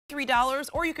$3,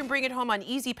 or you can bring it home on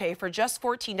Easy Pay for just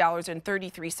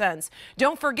 $14.33.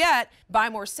 Don't forget, buy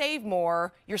more, save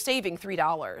more. You're saving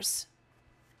 $3.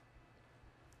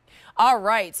 All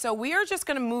right, so we are just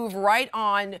going to move right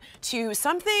on to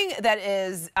something that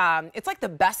is, it's like the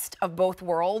best of both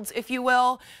worlds, if you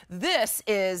will. This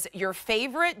is your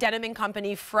favorite Denim &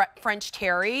 Company French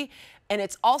Terry, and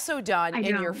it's also done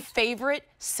in your favorite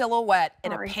silhouette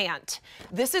in a pant.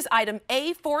 This is item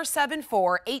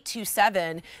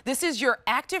A474827. This is your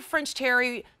active French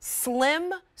Terry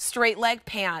slim straight leg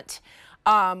pant.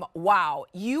 Wow,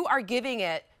 you are giving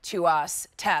it to us,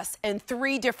 Tess, in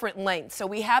 3 different lengths. So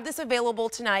we have this available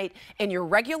tonight in your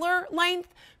regular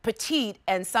length, petite,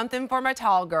 and something for my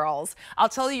tall girls. I'll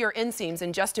tell you your inseams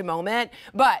in just a moment,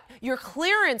 but your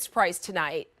clearance price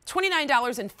tonight,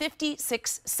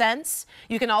 $29.56.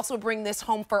 You can also bring this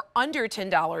home for under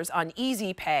 $10 on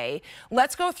Easy Pay.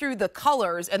 Let's go through the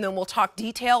colors and then we'll talk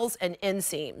details and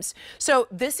inseams. So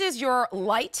this is your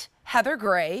light heather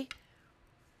gray.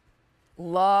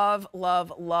 Love,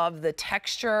 love, love the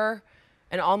texture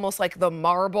and almost like the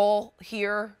marble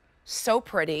here. So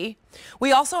pretty.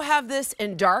 We also have this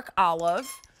in dark olive.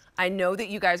 I know that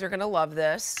you guys are going to love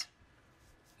this.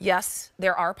 Yes,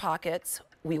 there are pockets.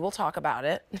 We will talk about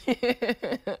it.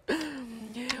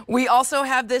 We also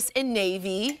have this in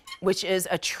navy, which is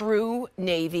a true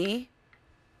navy.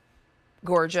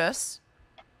 Gorgeous.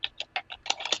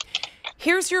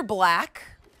 Here's your black.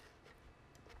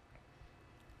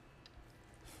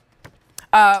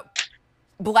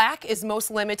 Black is most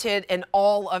limited in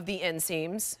all of the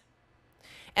inseams.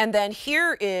 And then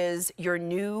here is your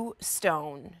new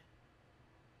stone.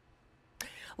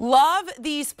 Love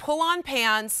these pull-on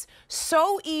pants.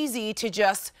 So easy to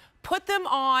just put them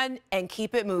on and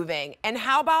keep it moving. And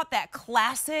how about that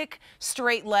classic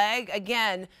straight leg?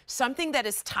 Again, something that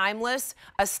is timeless,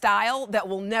 a style that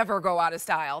will never go out of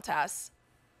style, Tess.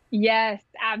 Yes,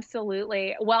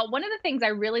 absolutely. Well, one of the things I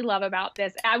really love about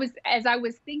this, as I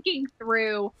was thinking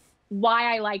through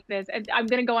why I like this, and I'm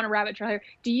going to go on a rabbit trail here.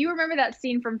 Do you remember that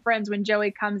scene from Friends when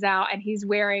Joey comes out and he's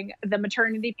wearing the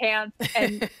maternity pants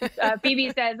and Phoebe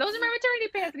says, "Those are my maternity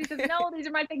pants." And he says, "No, these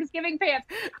are my Thanksgiving pants."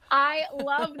 I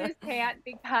love this pant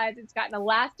because it's got an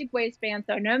elastic waistband.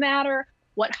 So no matter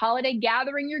what holiday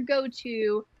gathering you're going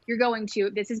to,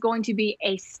 this is going to be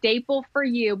a staple for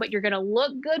you, but you're going to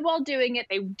look good while doing it.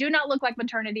 They do not look like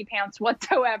maternity pants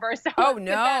whatsoever. So oh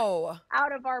no,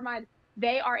 out of our mind.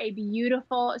 They are a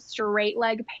beautiful straight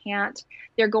leg pant.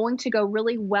 They're going to go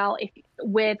really well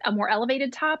with a more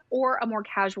elevated top or a more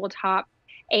casual top.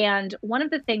 And one of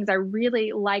the things I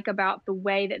really like about the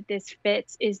way that this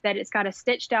fits is that it's got a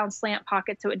stitch down slant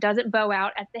pocket so it doesn't bow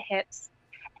out at the hips,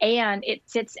 and it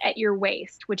sits at your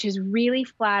waist, which is really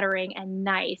flattering and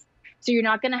nice. So you're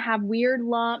not going to have weird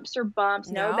lumps or bumps,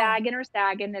 no bagging or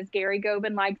sagging, as Gary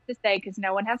Gobin likes to say, because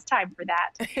no one has time for that.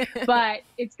 But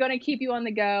it's going to keep you on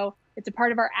the go. It's a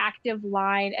part of our active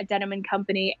line at Denim &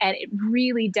 Company, and it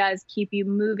really does keep you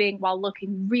moving while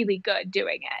looking really good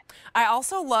doing it. I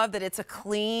also love that it's a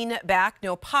clean back,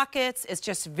 no pockets. It's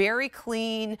just very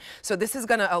clean. So this is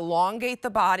going to elongate the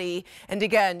body. And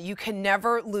again, you can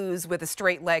never lose with a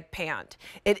straight leg pant.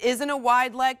 It isn't a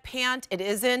wide leg pant. It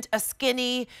isn't a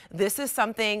skinny. This is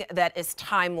something that is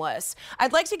timeless.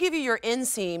 I'd like to give you your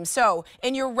inseam. So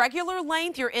in your regular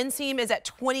length, your inseam is at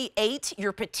 28.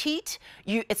 Your petite,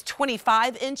 it's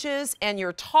 25 inches, and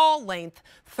your tall length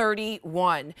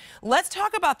 31. Let's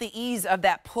talk about the ease of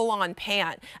that pull-on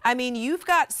pant. I mean, you've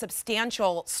got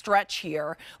substantial stretch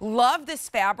here. Love this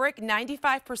fabric,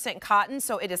 95% cotton,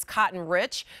 so it is cotton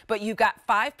rich, but you've got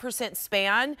 5%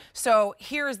 span. So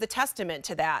here is the testament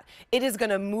to that. It is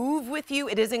going to move with you.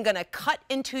 It isn't going to cut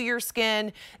into your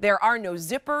skin. There are no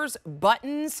zippers,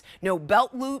 buttons, no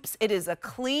belt loops. It is a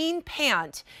clean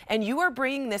pant, and you are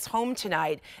bringing this home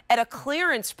tonight at a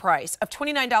clearance price of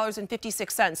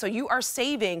 $29.56. So you are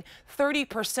saving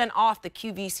 30% off the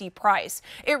QVC price.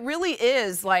 It really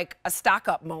is like a stock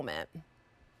up moment.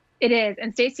 It is.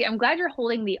 And Stacey, I'm glad you're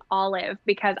holding the olive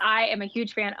because I am a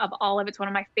huge fan of olive. It's one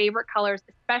of my favorite colors,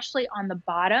 especially on the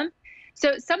bottom.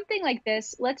 So something like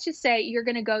this, let's just say you're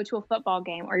going to go to a football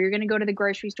game or you're going to go to the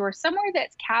grocery store, somewhere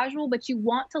that's casual, but you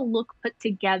want to look put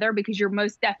together because you're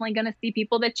most definitely going to see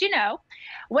people that you know.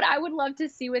 What I would love to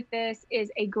see with this is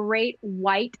a great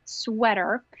white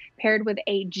sweater paired with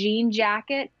a jean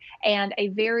jacket and a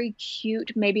very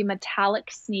cute, maybe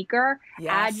metallic sneaker. Yes.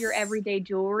 Add your everyday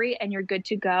jewelry and you're good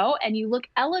to go. And you look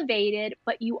elevated,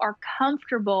 but you are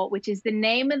comfortable, which is the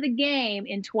name of the game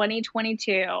in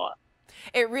 2022.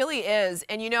 It really is.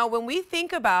 And you know, when we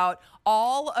think about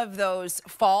all of those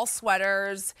fall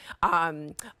sweaters,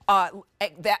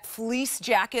 that fleece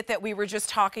jacket that we were just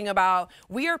talking about.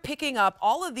 We are picking up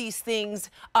all of these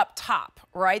things up top,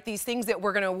 right? These things that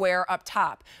we're gonna wear up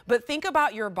top. But think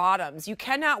about your bottoms. You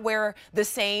cannot wear the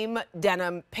same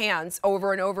denim pants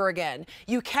over and over again.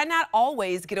 You cannot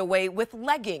always get away with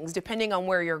leggings depending on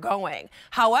where you're going.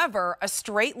 However, a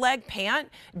straight leg pant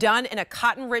done in a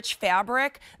cotton-rich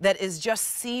fabric that is just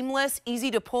seamless, easy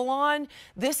to pull on,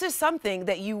 this is something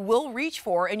that you will reach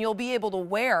for and you'll be able to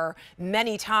wear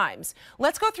many times.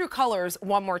 Let's go through colors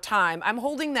one more time. I'm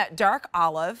holding that dark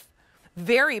olive,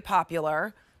 very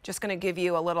popular. Just gonna give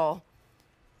you a little,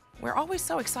 we're always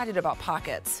so excited about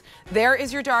pockets. There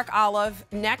is your dark olive.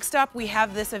 Next up, we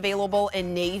have this available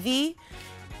in navy,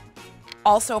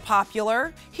 also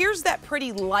popular. Here's that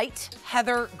pretty light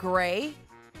heather gray.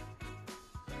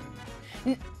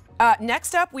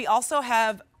 Next up, we also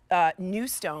have New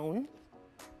Stone.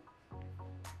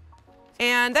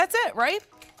 And that's it, right?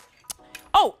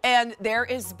 Oh, and there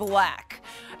is black.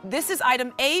 This is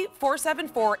item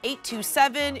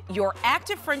A474827, your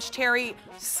active French terry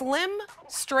slim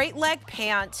straight leg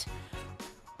pant.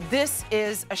 This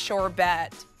is a sure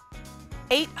bet.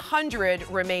 800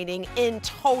 remaining in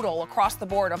total across the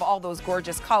board of all those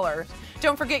gorgeous colors.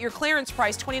 Don't forget your clearance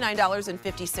price,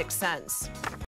 $29.56.